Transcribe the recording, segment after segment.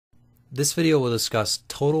This video will discuss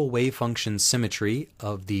total wavefunction symmetry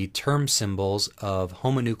of the term symbols of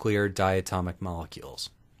homonuclear diatomic molecules.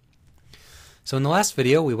 So in the last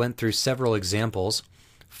video we went through several examples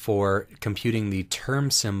for computing the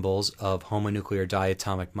term symbols of homonuclear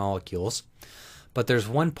diatomic molecules, but there's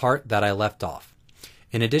one part that I left off.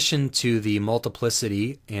 In addition to the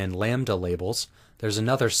multiplicity and lambda labels, there's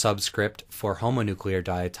another subscript for homonuclear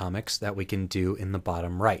diatomics that we can do in the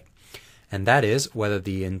bottom right, and that is whether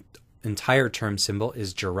the entire term symbol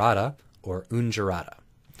is gerade or ungerade.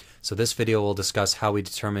 So this video will discuss how we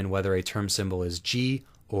determine whether a term symbol is G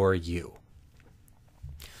or U.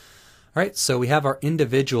 Alright, so we have our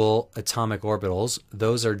individual atomic orbitals.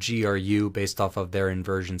 Those are G or U based off of their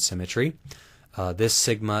inversion symmetry. This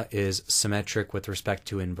sigma is symmetric with respect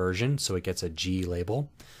to inversion, so it gets a G label.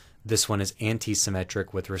 This one is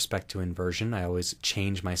anti-symmetric with respect to inversion. I always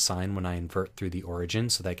change my sign when I invert through the origin,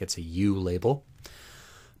 so that gets a U label.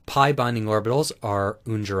 Pi bonding orbitals are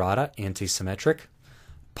ungerade, anti-symmetric.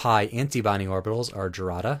 Pi antibonding orbitals are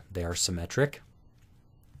gerade, they are symmetric.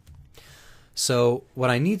 So what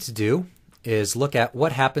I need to do is look at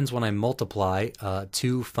what happens when I multiply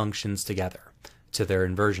two functions together to their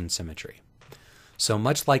inversion symmetry. So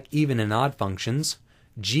much like even and odd functions,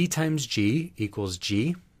 G times G equals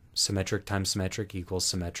G, symmetric times symmetric equals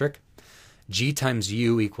symmetric. G times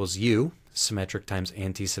U equals U, symmetric times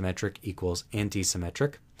antisymmetric equals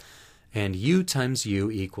antisymmetric. And U times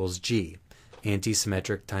U equals G,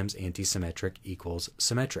 antisymmetric times antisymmetric equals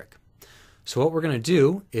symmetric. So what we're going to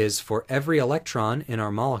do is for every electron in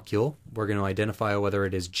our molecule, we're going to identify whether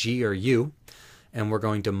it is G or U, and we're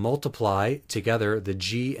going to multiply together the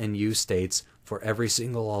G and U states for every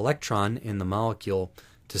single electron in the molecule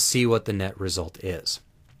to see what the net result is.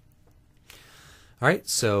 Alright,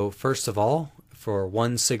 so first of all, for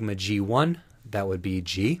 1 sigma G1, that would be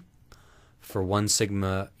G. For 1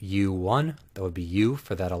 sigma U1, that would be U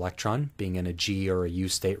for that electron, being in a G or a U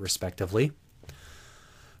state respectively.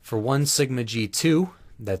 For 1 sigma G2,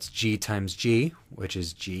 that's G times G, which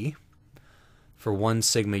is G. For 1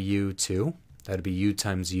 sigma U2, that would be U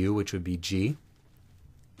times U, which would be G.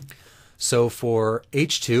 So for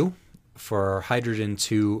H2, for our hydrogen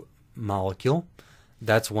 2 molecule,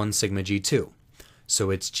 that's 1 sigma G2. So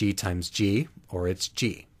it's G times G, or it's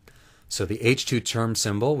G. So the H2 term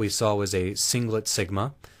symbol we saw was a singlet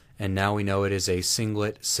sigma, and now we know it is a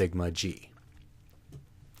singlet sigma G.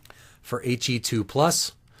 For He2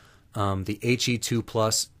 plus, the He2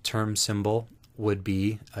 plus term symbol would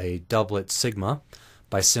be a doublet sigma,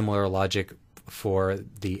 by similar logic for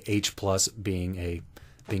the H plus being a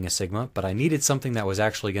sigma, but I needed something that was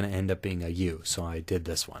actually going to end up being a U, so I did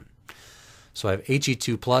this one. So I have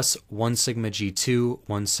He2 plus 1 sigma G2,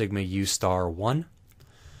 1 sigma U star 1.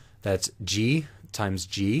 That's G times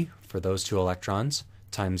G for those two electrons,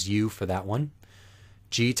 times U for that one.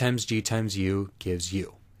 G times U gives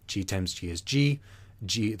U. G times G is G.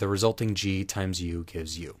 The resulting G times U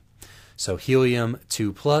gives U. So helium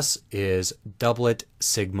 2 plus is doublet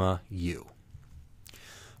sigma U.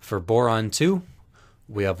 For boron 2,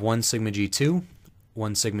 we have 1 sigma G2,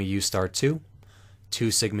 1 sigma U star 2,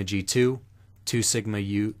 2 sigma G2, 2 sigma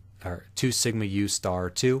U star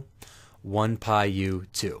 2, 1 pi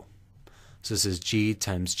U2. So this is G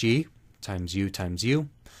times U times U times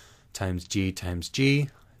G times G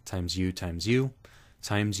times U times U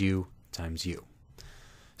times U times U.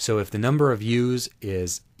 So if the number of U's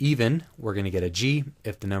is even, we're going to get a G.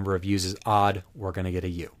 If the number of U's is odd, we're going to get a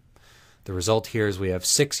U. The result here is we have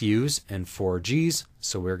 6 U's and 4 G's,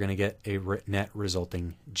 so we're going to get a net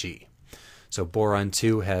resulting G. So boron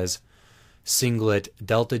 2 has singlet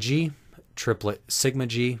delta G, triplet sigma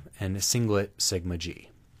G, and a singlet sigma G.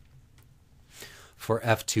 For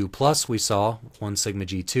F2 plus, we saw 1 sigma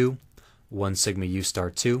G2, 1 sigma U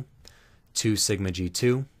star 2, 2 sigma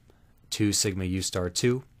G2, 2 sigma U star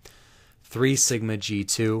 2, 3 sigma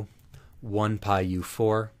G2, 1 pi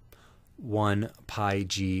U4, 1 pi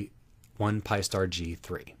star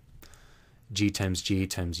G3. G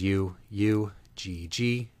times U, U, G,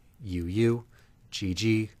 G, U, U, G,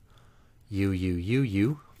 G, U, U, U,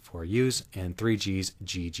 U, 4 U's, and 3 G's,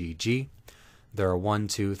 G, G, G. There are 1,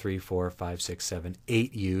 2, 3, 4, 5, 6, 7,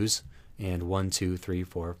 8 U's, and 1, 2, 3,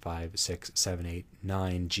 4, 5, 6, 7, 8,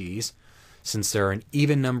 9 G's. Since there are an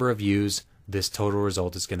even number of U's, this total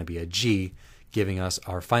result is going to be a G, giving us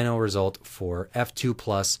our final result for F2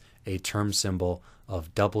 plus, a term symbol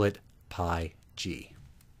of doublet pi G.